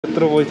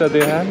यत्रो पैसा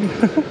देखा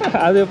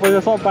आज पैसा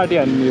सब पार्टी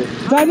हान्ने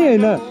जाने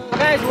होइन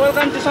guys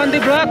welcome to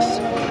Sandeep vlogs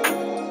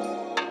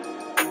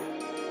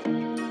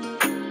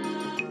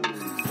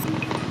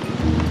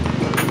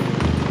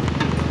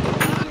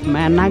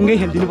मा नाङ्गै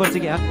खेल्दिनु पर्छ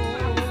क्या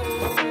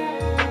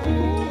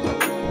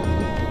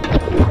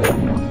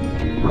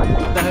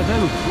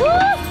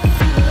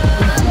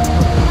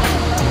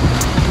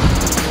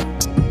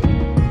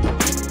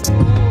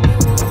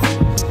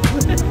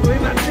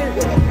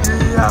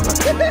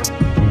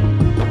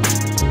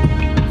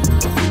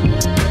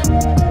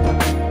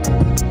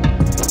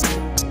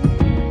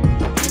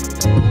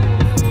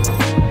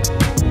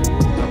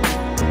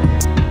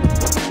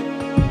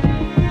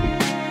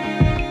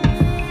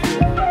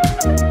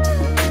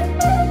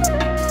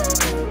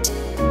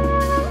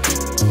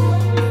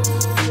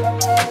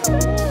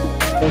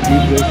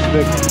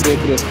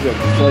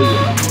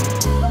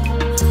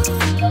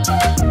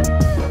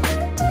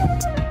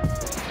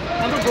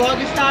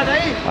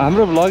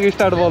हाम्रो भ्लग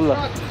स्टार्ट बल्ल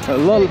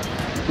ल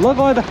ल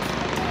गयो त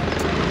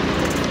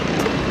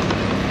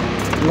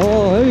ल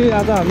है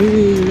आज हामी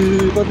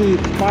कति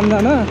 5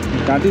 जना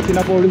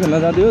घाटिछिना पौडी खेल्न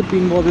जाँदै हो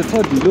 3 बजे छ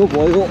ढिलो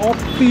भयो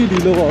अति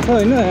ढिलो भयो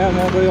होइन यहाँ म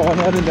चाहिँ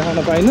अनुहार देखाउन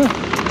पाइनँ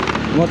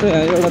म चाहिँ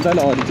यहाँ एउटा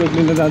दाइले हरिचोक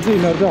लिन जान्छु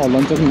यिनीहरू चाहिँ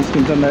हल्लनचोक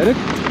निस्किन्छन्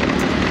डाइरेक्ट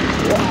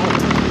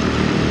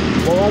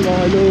बवाल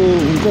रमाइलो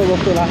हुन्छ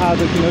जस्तो लाग्छ आज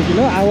किन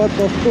आवाज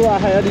कस्तो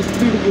आँखा यार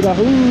स्पिड पुरा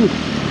हो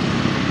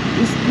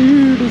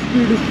स्पिड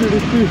स्पिड स्पिड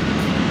स्पिड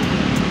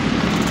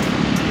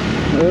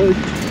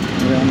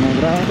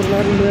राम्रो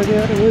लाग्यो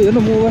यार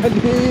हेर्नु मोबाइल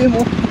म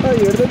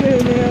हेर्दै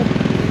थिएँ यार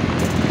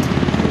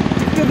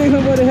के देख्नु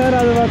पऱ्यो यार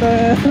आजबाट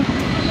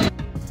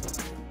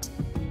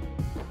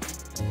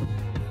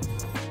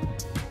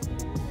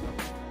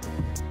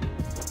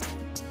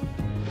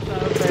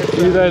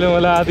दाइले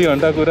मलाई आधी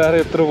घन्टा कुराएर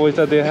यत्रो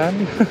पैसा देखा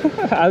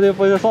आज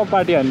पैसा सब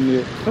पार्टी हान्ने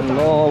ल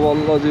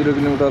बल्ल 0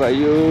 किलोमिटर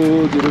आइयो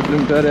 0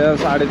 किलोमिटर यार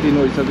 3:30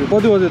 भइसक्यो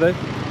कति बजे दाइ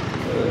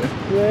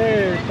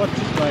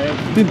 25 भयो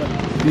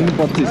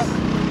 3:25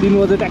 3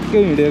 बजे ट्याक्कै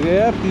हिँडेको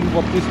यार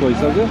 3:25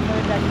 भइसक्यो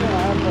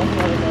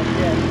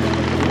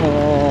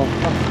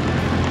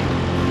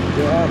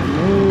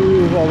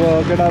अब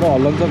केटाहरू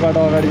हल्लनचोकबाट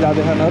अगाडि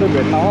जाँदैछन् अरे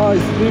भेट्न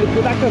स्पिड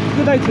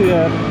कुदाइ छु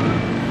यार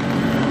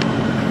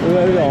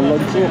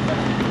हल्लनचोक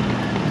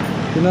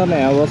तिनीहरूले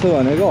यहाँ बस्यो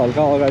भनेको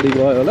हल्का अगाडि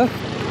गयो होला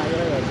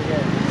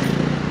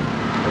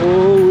O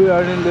V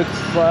are in left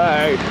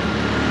side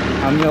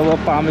हामी अब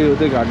पामे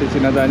हुँदै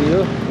घाटिछिना जाने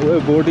हो ओ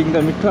बोटिङ त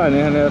मिठो हाने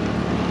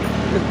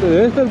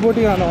यस्तो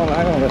बोटिङ हाल्नु मन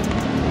लाग्यो मलाई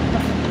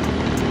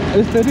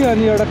यसरी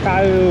अनि एउटा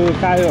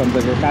कायो भन्छ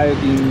क्या कायो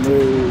किङ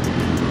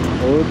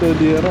हो त्यो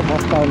लिएर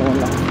मस्त आउनु मन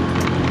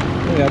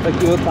लाग्यो यहाँ त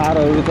के हो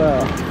तारहरू त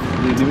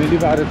झिलिमिली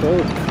पारेको छ हौ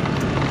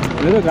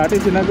मेरो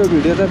घाटिछिनाको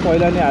भिडियो चाहिँ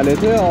पहिला नै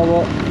हालेको थिएँ अब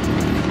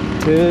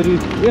फेरि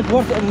 1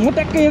 वर्ष म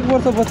ट्याक्कै 1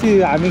 वर्षपछि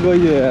हामी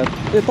गइयो यार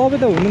तपाईँ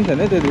त हुनुहुन्थेन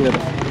है त्यतिखेर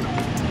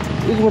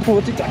 1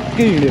 वर्षपछि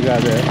ट्याक्कै हिँडेको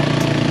आज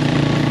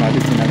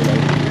घाटिछिनाको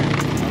लागि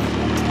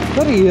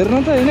तर हेर्न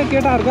त होइन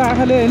केटाहरूको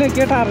आँखाले होइन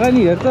केटाहरूलाई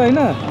नि हेर्छ होइन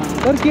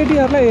तर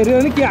केटीहरूलाई हेऱ्यो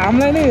भने के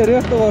हामीलाई नै हेऱ्यो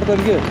जस्तो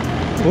गर्छन् के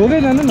हो कि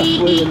जानु न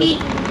कोही बेला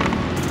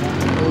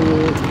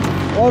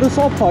अरू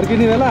सब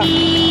फर्किने बेला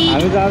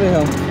हामी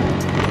जाँदैछौँ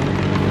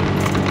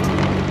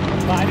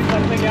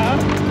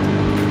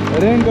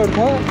रेनकोट छ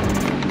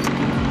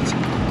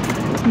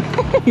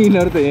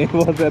यिनीहरू त यहीँ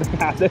बसेर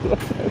खाँदै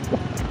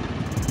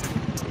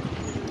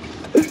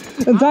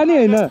जाने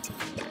होइन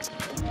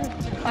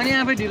अनि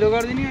आफै ढिलो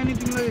गरिदिने अनि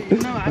तिमीलाई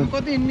हामी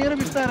कति हिँड्ने र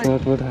बिस्तारै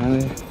चटपट खाने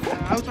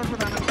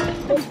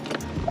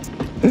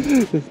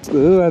यस्तो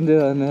मान्छे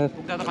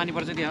पुग्दा त पानी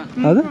पर्छ त्यहाँ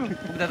हजुर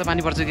पुग्दा त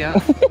पानी पर्छ त्यहाँ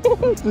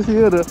खुसी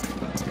गर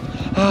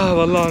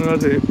बल्ल अनुहार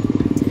चाहिँ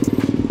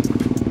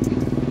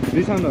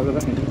रिसाउनुहरू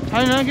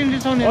छैन किन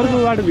रिसाउने अर्को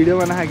बाटो भिडियो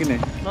बनाएको कि नै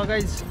ल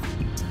गाइज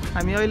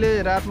हामी अहिले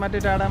रातमाटे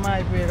डाँडामा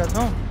आइपुगेका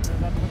छौँ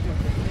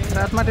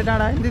रातमाटे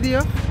डाँडा है दिदी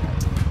हो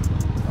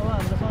अब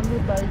हाम्रो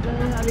सन्दीप भाइ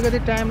चाहिँ अलिकति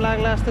टाइम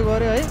लाग्ला जस्तो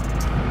गऱ्यो है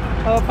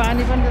अब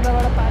पानी पनि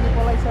त्यताबाट पानी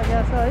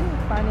पलाइसकेको छ है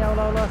पानी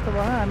आउला जस्तो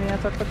भयो हामी यहाँ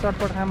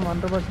चटपट खाम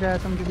भनेर बसिरहेका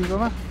छौँ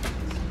दिदीकोमा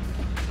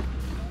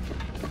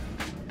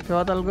त्यो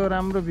अतालको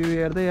राम्रो भ्यू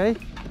हेर्दै है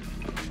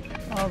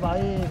अब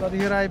भाइ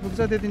कतिखेर आइपुग्छ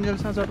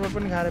त्यतिन्जेलसम्म चटपट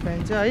पनि खाएर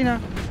पाइन्छ होइन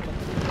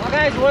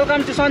guys welcome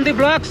to Sandeep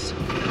vlogs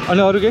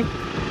अनि अरू केही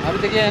अरू त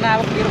के होइन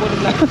अब पुगेर बोल्नु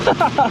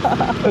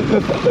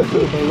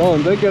ल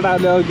हुन्छ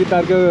केटाहरूले अब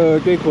गिटारको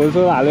केही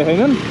खोलसोल हालेको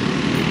छैनन्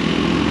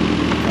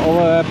अब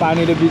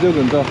पानीले बिजोग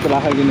हुन्छ जस्तो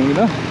लाग्छ किनकि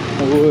न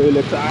ओ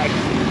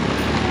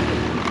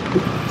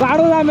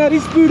चाँडो जाम यार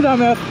स्पिड जाम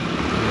यार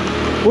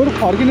बरु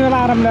फर्किने बेला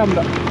आरामले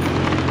आउँदा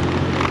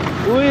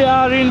वी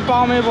आर इन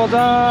पामे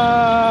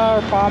बजार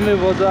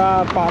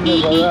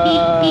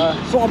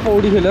सब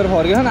पौडी खेलेर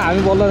फर्केछ नि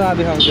हामी बल्ल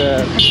जाँदैछौँ क्या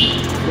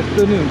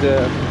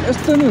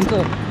यस्तो नि हुन्छ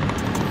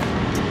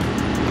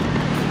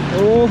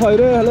ओ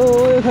खैरे हेलो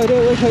खैरे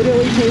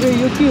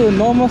यो के हो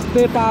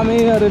नमस्ते पामे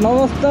अरे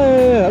नमस्ते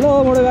हेलो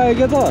मोडे भाइ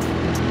के त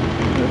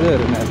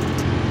हेर न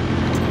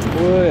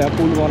ओ यहाँ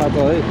पुल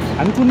बनाएको है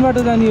हामी कुन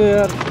बाटो जाने हो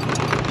यार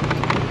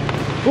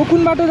ओ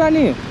कुन बाटो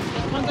जाने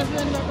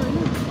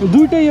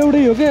दुईटै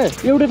एउटै हो के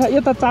एउटै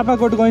यता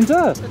चापाकोट गइन्छ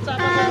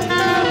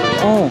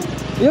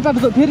यता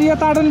फेरि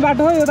यता नि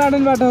बाटो हो यता नि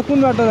बाटो कुन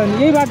बाटो जाने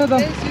यही बाटो त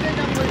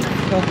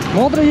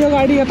मात्र यो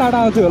गाडी यता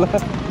आउँथ्यो होला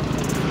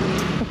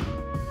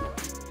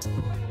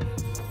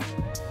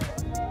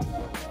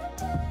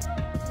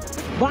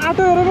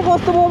बाटो हेरेर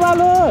कस्तो मोबाइल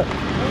हो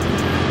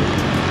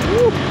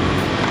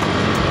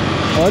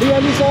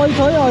हरियाली सही छ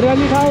है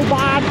हरियाली ठाउँ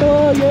बाटो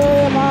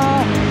योमा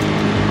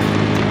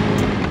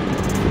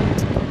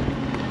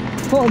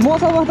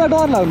मसँग बस्दा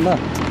डर लाग्दैन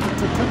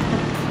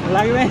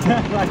लाग्दैन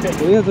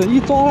यी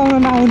चलाउन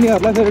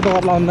नआउनेहरूलाई फेरि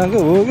डर लाग्दैन कि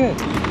हो कि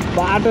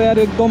बाटो यार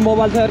एकदम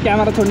मोबाइल छ यार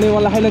क्यामेरा छोड्ने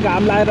मलाई अहिले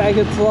घाम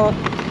लगाइरहेको छ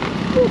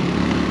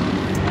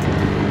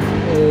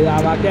ए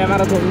आमा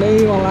क्यामेरा छोड्नै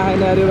मलाई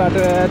होइन यार यो बाटो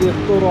यार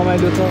यस्तो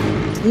रमाइलो छ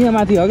यहाँ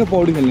माथि हो क्या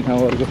पौडी खेल्ने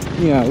ठाउँहरूको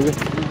यहाँ हो क्या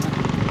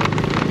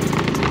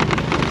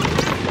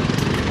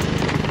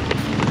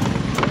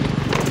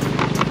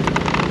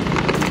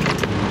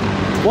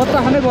बच्चा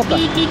खाने बच्चा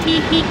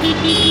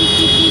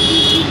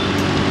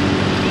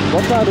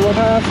बच्चाहरू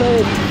उठाएको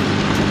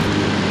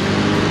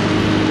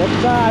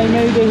बच्चा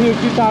आइमाईदेखि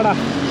कि टाढा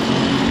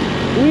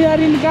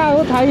उयारिन कहाँ हो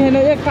थाहै छैन ए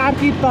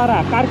कार्की तारा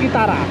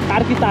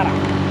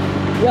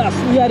यस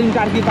उयारिन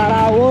कार्की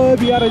तारा हो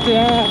बिहार चाहिँ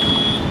यहाँ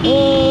ओ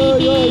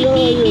यो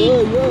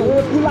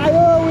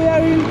पुलायो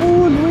उयारिन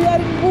पुल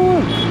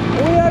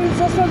उयारिन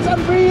सस्पेन्सन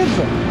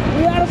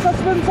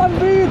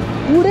ब्रिज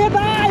उडे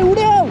दाइ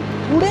उड्यो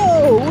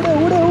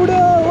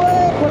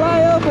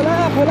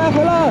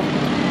खोला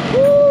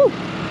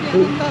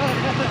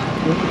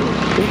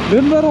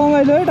डेन्जर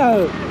रमाइलो है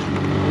ठाउँ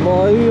ल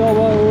अब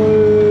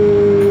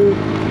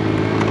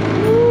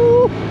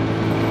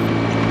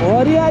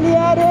हरियाली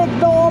यार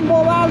एकदम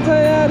बवाल छ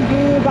यार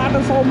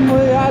बाटोसम्म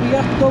यार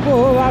यस्तो पो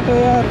हो बाटो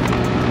यार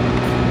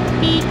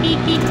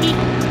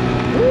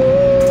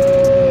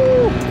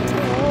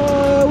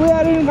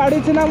उयारिन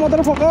घाटिचिना मात्र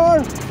फकर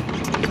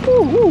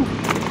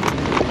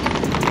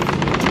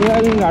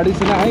उयारिन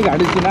घाटिचिना है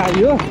घाटिचिना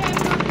आइयो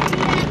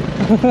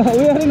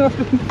उयारिन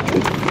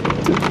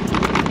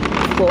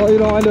सही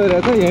रमाइलो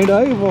रहेछ यहीँ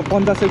है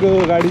पञ्चासेको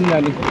गाडी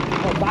जाने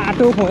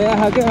बाटो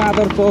खोया क्या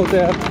मादर चौथ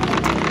यार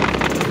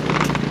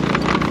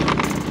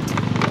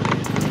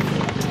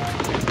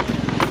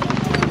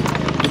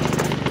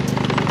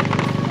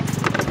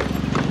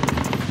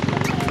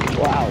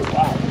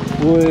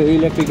वो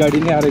इलेक्ट्रिक गाडी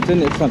नै आएर चाहिँ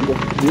नेक्सनको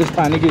यस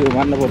पानी के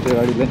मान्नुपर्छ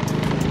गाडीले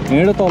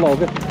हिँडो तल हो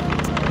क्या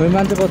खोइ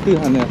मान्छे कति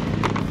खाने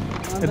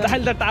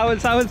अहिले त टावल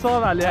सावल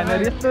सब हाल्यो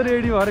यहाँनिर यस्तो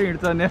रेडी भएर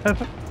हिँड्छ नि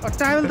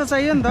टावल त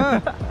चाहियो नि त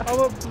अब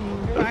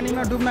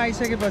पानीमा डुब्न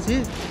आइसकेपछि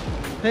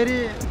फेरि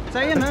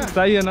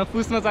चाहिएन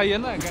पुस्न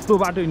चाहिएन यस्तो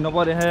बाटो हिँड्नु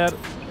पऱ्यो यार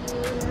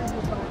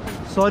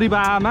सरी बा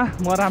आमा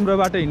म राम्रो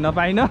बाटो हिँड्न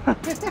पाइनँ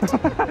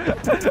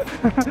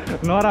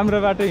नराम्रो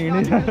बाटो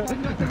हिँडेँ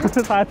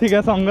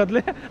साथीका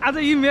सङ्गतले आज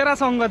यी मेरा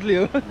सङ्गतले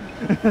हो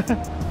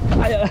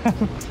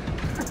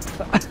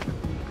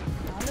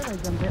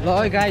ल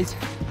गाइज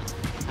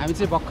हामी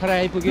चाहिँ भर्खरै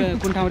आइपुग्यो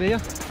कुन ठाउँ रे यो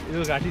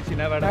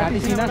घाटिचिनाबाट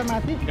घाटिचिना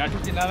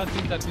घाटिचिनाबाट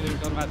 3-4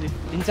 किलोमिटर माथि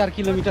 3-4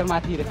 किलोमिटर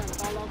माथि रे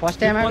फर्स्ट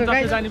टाइम आएको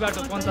गाइज जाने बाटो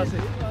पञ्चासे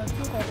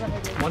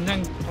भन्ज्याङ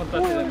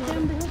पञ्चासे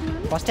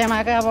फर्स्ट टाइम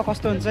आएको अब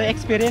कस्तो हुन्छ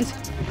एक्सपिरियन्स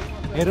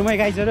हेरौँ है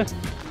गाइजहरू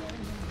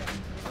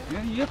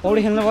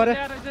पौडी खेल्नु पऱ्यो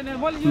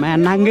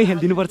नाङ्गै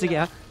खेलिदिनु पर्छ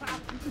क्या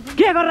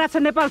के गरिरहेको छ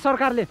नेपाल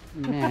सरकारले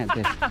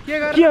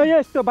के हो यो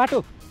यस्तो बाटो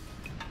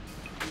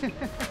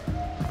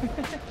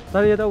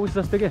तर यो त उस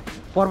जस्तो के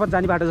पर्वत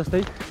जाने बाटो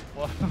जस्तै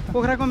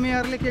पोखराको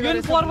मेयरले के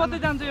गरेछ पर्वतै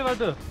जान्छ यो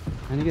बाटो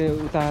अनि के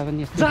उता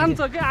पनि जान्छ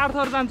के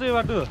आर्थर जान्छ यो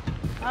बाटो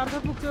आर्थर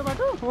पुग्छ यो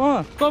बाटो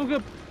तपाईँको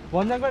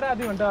भन्ज्याङबाट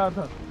आधी घन्टा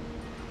आर्थर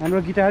हाम्रो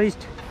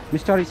गिटारिस्ट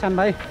मिस्टर इसान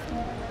भाइ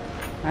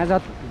आज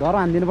डर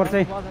हानिदिनु पर्छ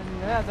है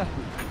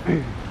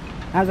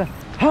आज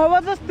हावा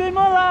जस्तै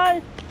मलाई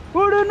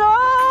उड्न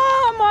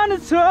मन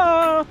छ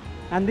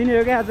हानिदिने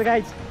हो क्या आज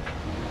गाइज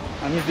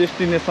हामी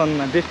डेस्टिनेसन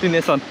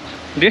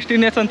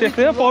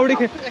त्यस्तै हो पौडी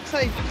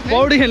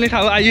खेल्ने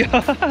ठाउँ आइयो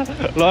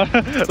ल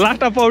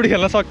लास्टमा पौडी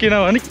खेल्न सकिएन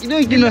भने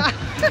किन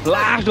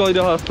लास्ट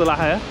गइदियो जस्तो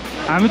लाग्यो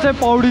हामी चाहिँ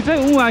पौडी चाहिँ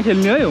उहाँ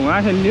खेल्ने हो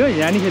यहाँ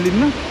नि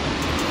खेलिन्न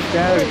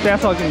त्यहाँ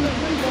सकिन्न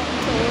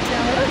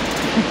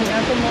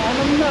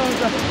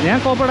यहाँ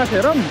कपडा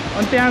फेरौँ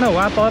अनि त्यहाँबाट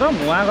उहाँ तरौँ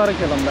उहाँ गएर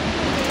खेलौँ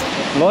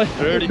ल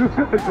रेडी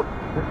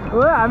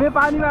हामी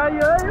पानीमा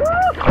आइयो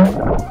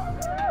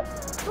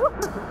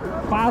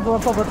 5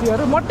 वर्षपछि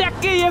अरे म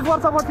ट्याक्कै 1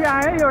 वर्षपछि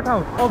आएँ यो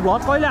ठाउँ अब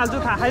भ्लग कहिले हाल्छु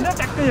थाहा छैन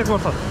ट्याक्कै 1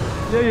 वर्ष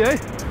यही है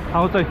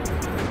ठाउँ चाहिँ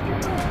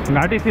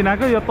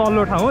घाटिचिनाको यो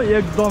तल्लो ठाउँ हो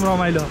एकदम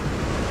रमाइलो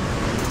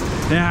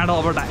यहाँबाट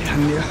अब ढाइ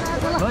खाने है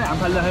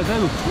हामफाले देखाएको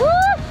चाहिँ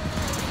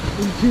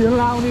खेल्न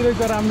आउने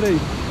रहेछ राम्रै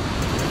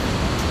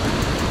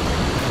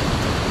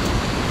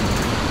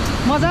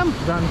मजाम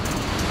जानु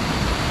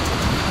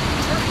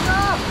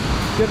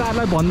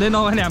केटाहरूलाई भन्दै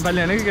नभने हामफाले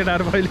होइन कि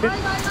केटाहरू पहिले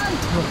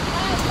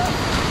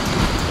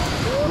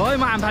ल म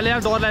हामफाले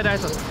यहाँ डर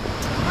लागिरहेछ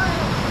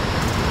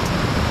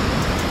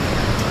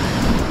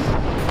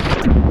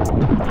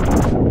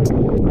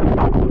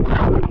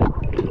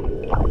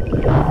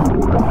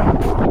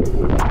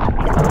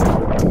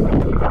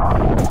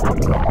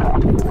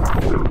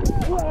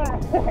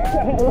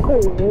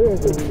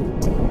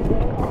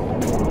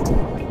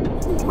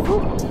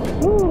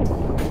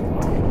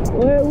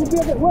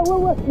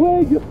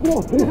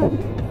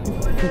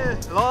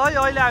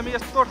अहिले हामी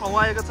यस्तो ठाउँ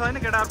आएको छ होइन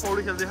केटाहरू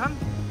पौडी खेल्दैछन्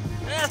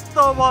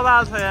यस्तो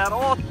बवाल छ यार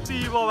अति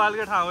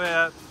बवालकै ठाउँ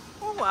यार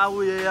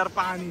यार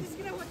पानी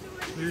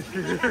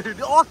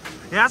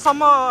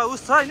यहाँसम्म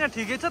उस छ होइन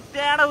ठिकै छ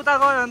त्यहाँबाट उता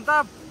गयो भने त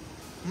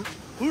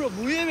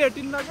भुइँ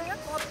भेटिन्न क्या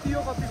कति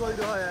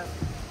गइरह्यो यार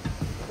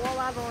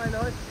बवाल रमाइलो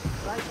है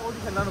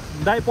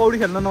दाइ पौडी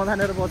खेल्न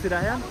नजानेर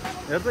बसिरह्यो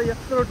हेर त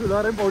यत्रो ठुलो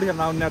पौडी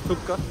खेल्न आउने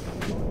ठुक्क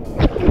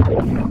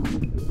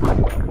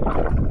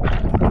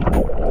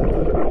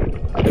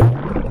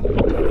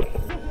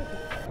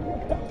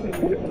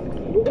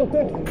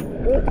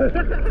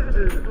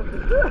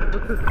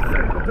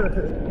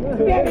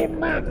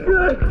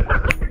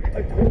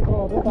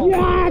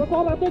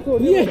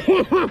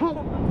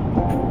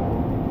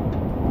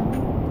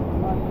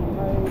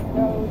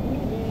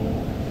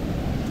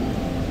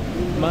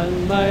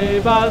मनमै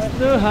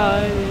बाँच्नु है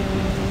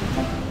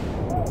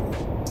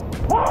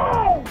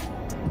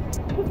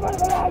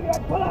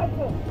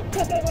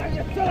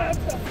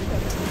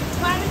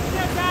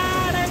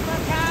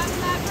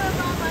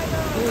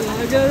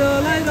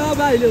लागेरलाई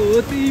रमाइलो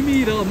तिमी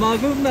र म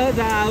घुम्न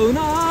जाऊ न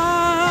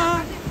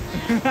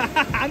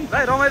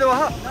रमाइलो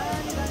भयो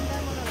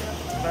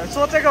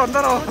सोचेको भन्दा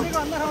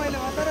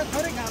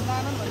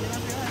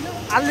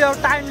अलि अब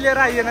टाइम लिएर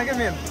आइएन क्या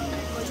मेन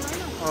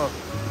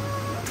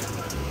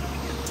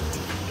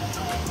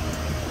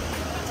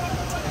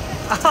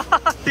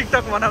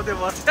टिकटक बनाउँदै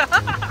बस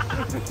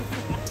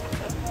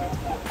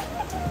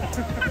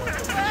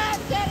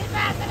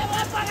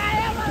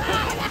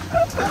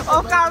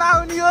अब काँडा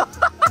आउने हो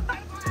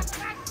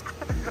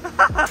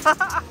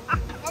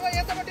अब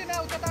यतापट्टि न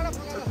उता टाढा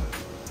फगालो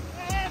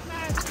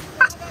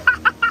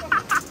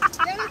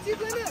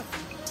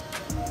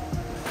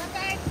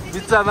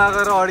बिचमा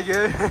गएर अड्क्यो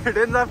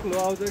डेन्जर फ्लो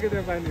आउँछ कि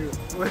त्यो पानी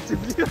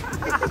चिप्लियो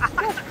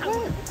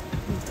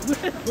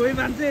कोही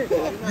मान्छे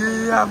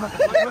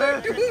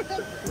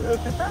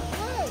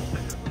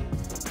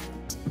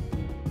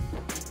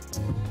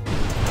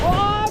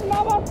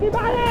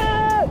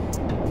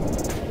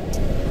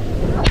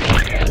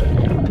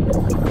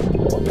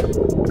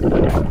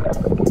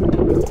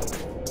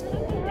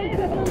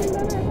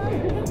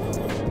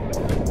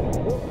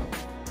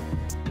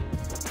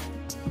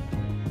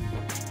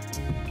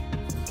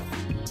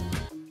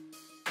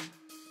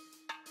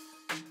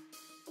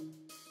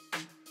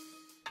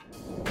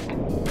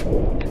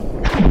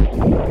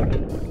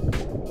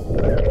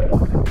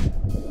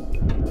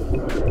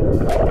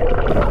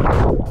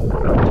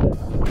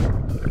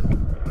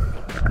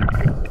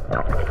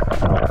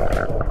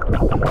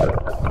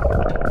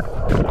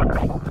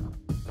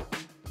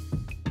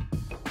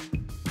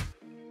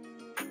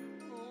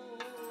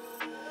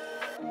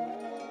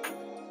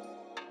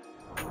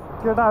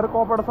केटाहरू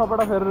कपडा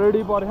सपडा फेरि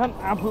रेडी परेछन्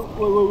आफू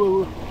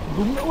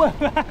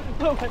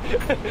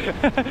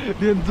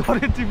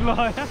डेन्जरै चिप्लो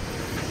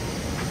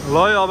ल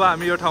अब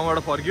हामी यो ठाउँबाट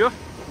फर्कियो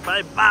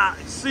बाई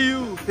बाई सी यू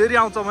फेरि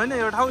आउँछौँ होइन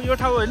यो ठाउँ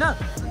होइन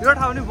यो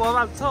ठाउँ नि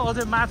बवाल छ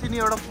अझै माथि नि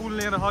एउटा पुल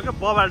लिएर छ क्या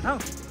बवाल ठाउँ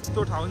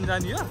त्यो ठाउँ नि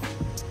जाने हो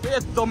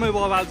एकदमै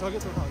बवाल छ क्या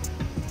त्यो ठाउँ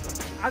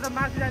आज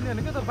माथि जाने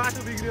भने क्या त बाटो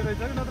बिग्रियो रहेछ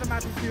कि नत्र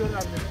माथि सियोर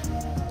जाने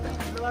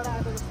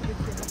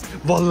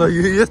बल्ल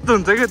यो यस्तो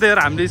हुन्छ क्या त्यही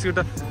हामीले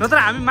स्कुटर नत्र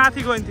हामी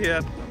माथि गइन्थ्यो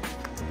यार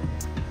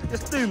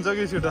यस्तै हुन्छ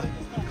कि स्कुटर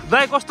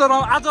दाइ कस्तो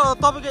आज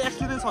तपाईँको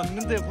एक्सपिरियन्स भन्नु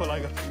नि त्यो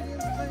खोलाको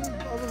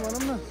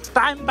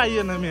टाइम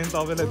पाइएन मेन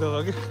तपाईँलाई त्यो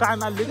कि टाइम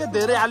हाल्यो क्या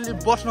धेरै अलि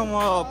बस्न म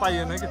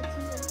पाइएन कि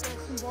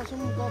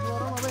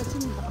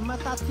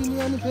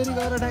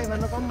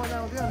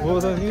हो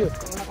त नि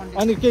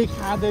अनि केही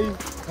खाँदै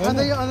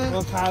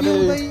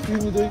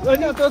पिउँदै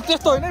होइन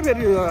त्यस्तो होइन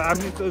फेरि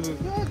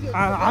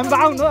हामी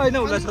आउनु होइन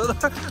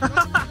उसलाई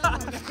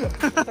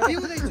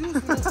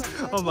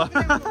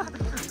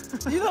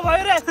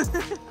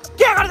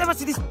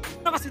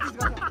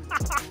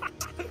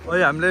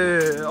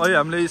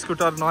हामीले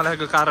स्कुटर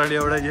नल्याएको कारण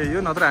एउटा यही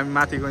हो नत्र हामी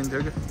माथि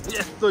गइन्थ्यो कि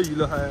यस्तो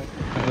हिलो खायो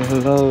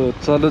ल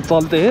चलो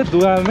चल्ते है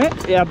दुआ में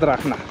याद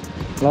राख्ना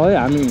ल है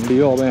हामी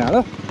हिँड्यो अब यहाँ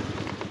ल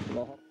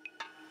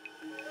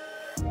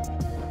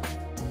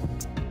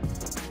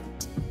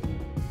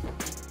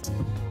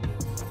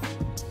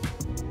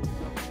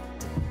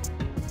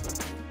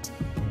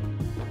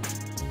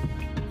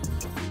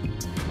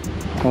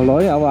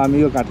है अब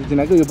हामी यो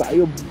घाटिचिनाको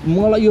यो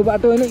मलाई यो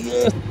बाटो होइन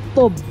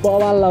यस्तो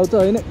बवाल लाउँछ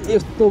होइन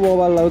यस्तो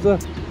बवाल लाउँछ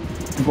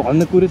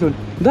भन्ने कुरै छ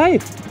दाइ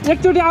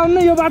एकचोटि आउनु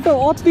न यो बाटो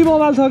अति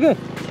बवाल छ के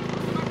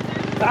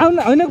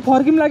आउनु होइन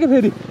फर्किम लाग्यो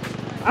फेरि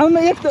आउनु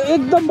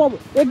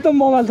एकदम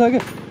बवाल छ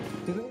के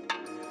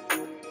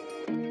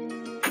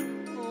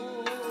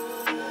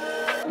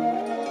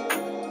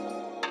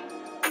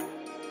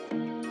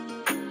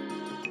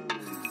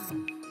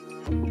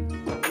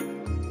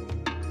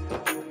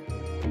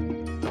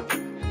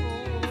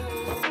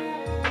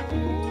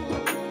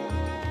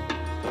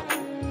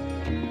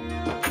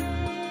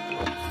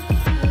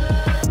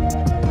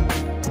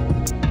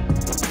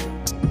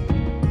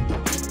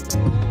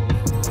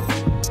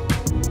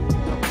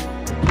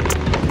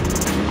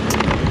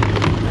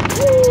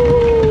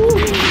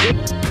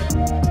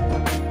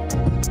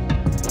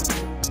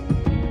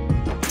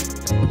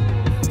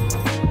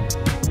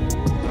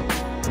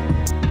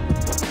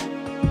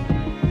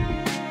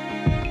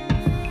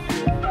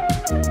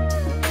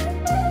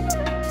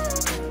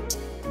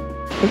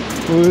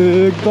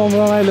एकदम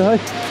रमाइलो है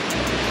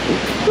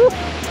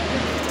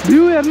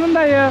भ्यू हेर्नु नि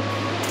त यहाँ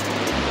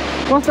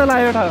कस्तो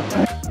लाग्यो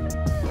ठाउँ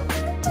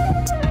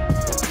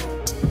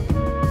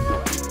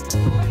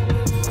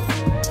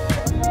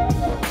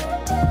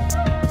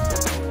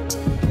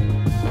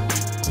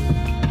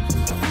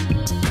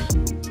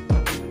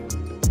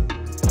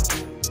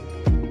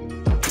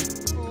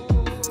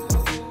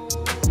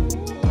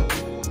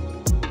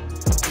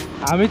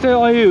हामी चाहिँ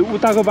अहिले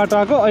उताको बाटो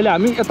आएको अहिले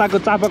हामी यताको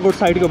चापाकोट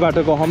साइडको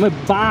बाटोको हामी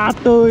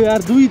बाटो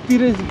यार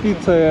दुईतिरै स्पिड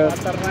छ यार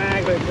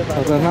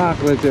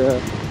खतरनाक रहेछ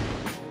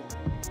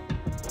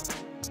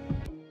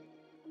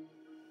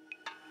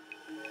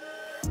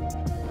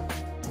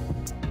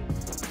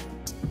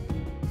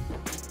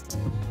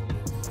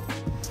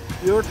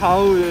यो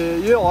ठाउँ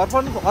यो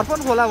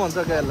हर्पन खोला भन्छ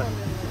क्या यसलाई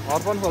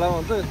हर्पन खोला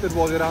भन्छ यस्तै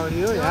बगेर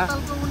आउने हो यहाँ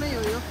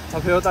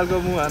फेवातालको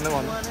मुहान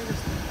भन्नु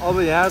अब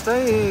यहाँ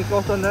चाहिँ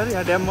कस्तो भन्दाखेरि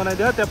यहाँ ड्याम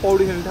बनाइदियो त्यहाँ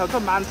पौडी खेल्ने ठाउँ छ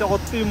मान्छे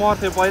कति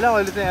मर्थ्यो पहिला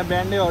अहिले चाहिँ यहाँ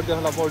ब्यान्डै गरिदियो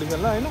होला पौडी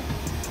खेल्न होइन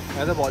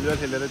यहाँ चाहिँ भलिबल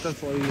खेलेर चाहिँ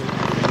सही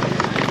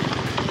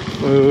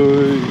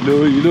हिलो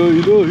हिलो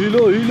हिलो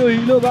हिलो हिलो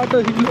हिलो बाटो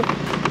हिलो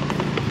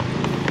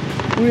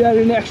वी आर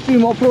इन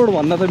एक्सट्रिम अफरोड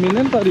भन्न त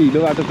मिल्दैन तर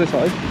हिलो बाटो चाहिँ छ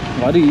है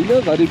घरि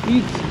हिलो घरि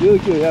पिच यो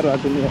के हो यार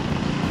बाटो नि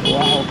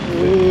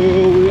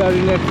वी आर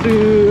इन एक्सट्रिम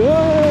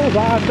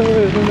बाटो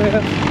हेर्नु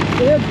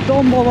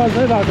एकदम बबाल छ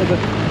है बाटो त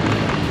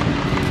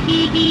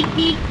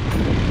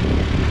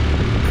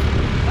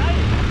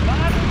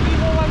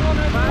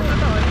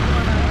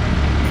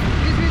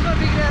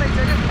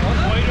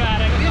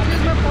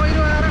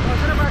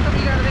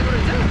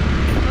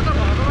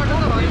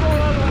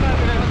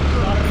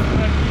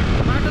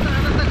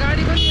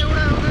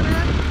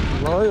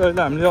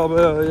अहिले हामीले अब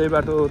यही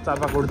बाटो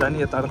चापाकोट जाने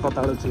यता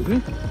कताबाट छिर्ने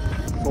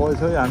सबै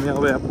छ हामी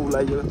अब यहाँ पुल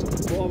आइयो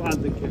बबाल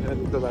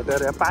देखियो बाटो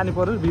यहाँ पानी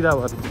पऱ्यो बिदा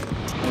भयो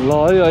ल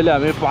है अहिले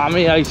हामी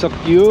पामै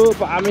आइसकियो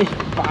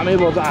पामै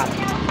बजार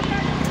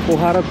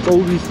पोखरा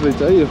 24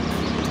 रहेछ है यो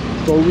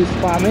 24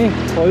 पामै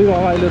सही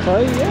रमाइलो छ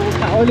है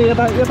अहिले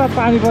यता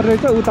पानी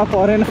परिरहेछ उता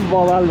परेन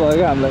बवाल भयो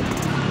क्या हामीलाई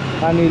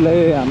पानीले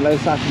हामीलाई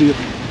साथ दियो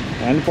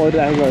ह्यान्ड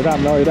परिरहेको भएर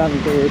हामीलाई हैरान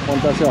त्यो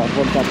पञ्चासे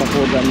हर्पन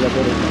चापाकोट जाने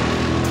रहेछ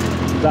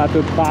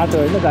बाटो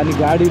होइन जाने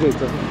गाडी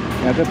रहेछ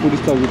यहाँ चाहिँ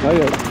पुलिस चौकी छ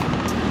एउटा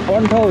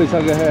कन्ठ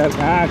भइसक्यो यार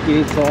कहाँ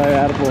के छ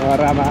यार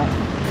पोखरामा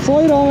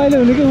सही रमाइलो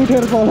हुने कि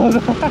उठेर चलाउँछ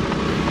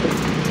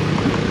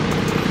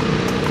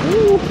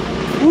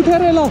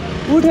उठेरै ल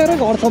उठेरै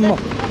घरसम्म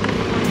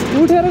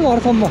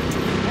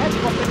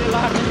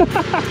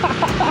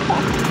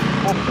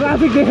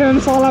ट्राफिक देख्यो भने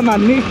सलाम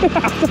हान्ने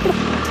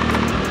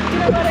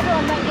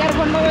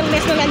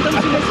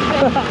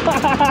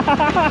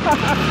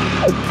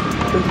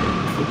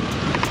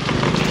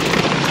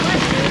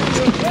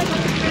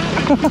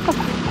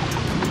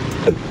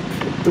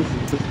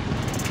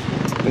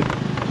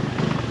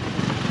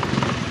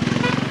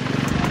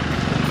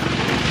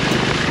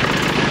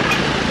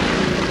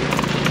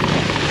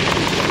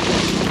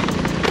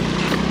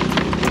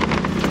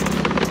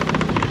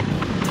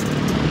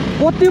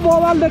कति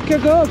बवाल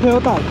देखेको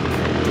फेवाताल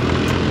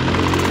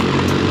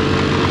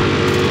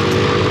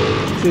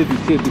सेदी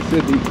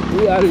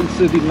यार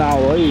सेदी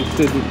नाउ है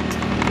सेदी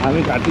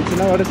हामी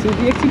घाटिछिनाबाट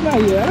सेदी एकछिनमा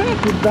आइयो यार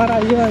कुद्दार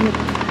आइयो अनि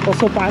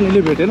कसो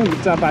पानीले भेटेन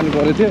बिचमा पानी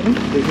परेको थियो होइन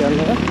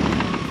देखिहाल्नु ल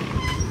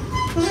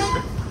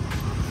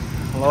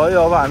है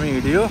अब हामी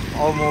हिँड्यो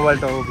अब मोबाइल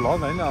टावर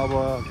भ्लग होइन अब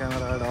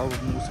क्यामेराबाट अब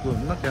उसको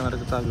हुन्न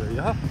क्यामेराको चार्ज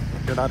भयो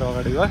केटाहरू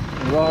अगाडि गयो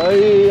ल है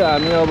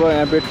हामी अब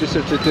यहाँ ब्याट्री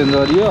सेट्री चेन्ज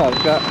गरियो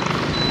हल्का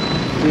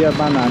चिया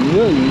पान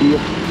हानियो हिँडियो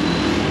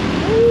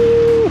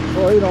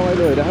सही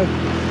रमाइलो भइरहेको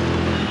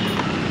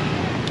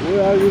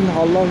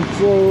हल्लम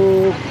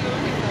चोक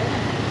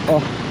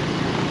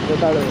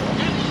यताबाट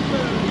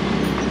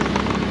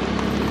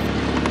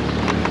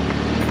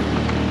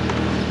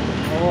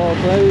अब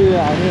चाहिँ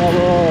हामी अब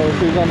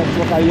सिजन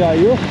चोकाइयो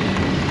आइयो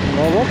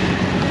लगभग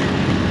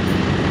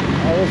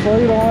अब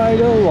सही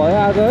रमाइलो भयो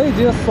आज है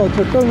जे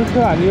छोटो मिठो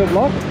हानियो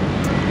भ्लग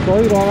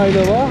सही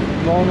रमाइलो भयो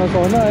गाउन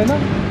सक्नु होइन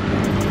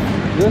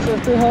जस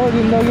यस्तै छ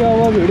जिन्दगी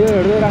अब भिडियो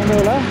हेर्दै राख्नु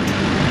होला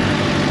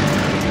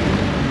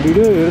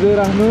भिडियो हेर्दै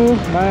राख्नु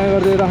माया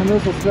गर्दै राख्नु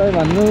सब्सक्राइब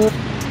हान्नु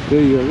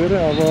त्यही हो के अरे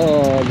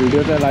अब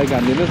भिडियो चाहिँ लाइक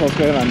हानिदिनु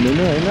सब्सक्राइब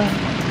हानिदिनु होइन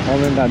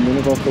कमेन्ट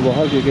हानिदिनु कस्तो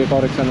भयो के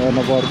करेक्सन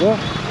गर्नुपर्छ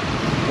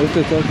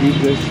यस्तै छ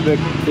गिभ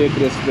रेस्पेक्ट टेक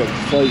रेस्पेक्ट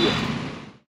सही हो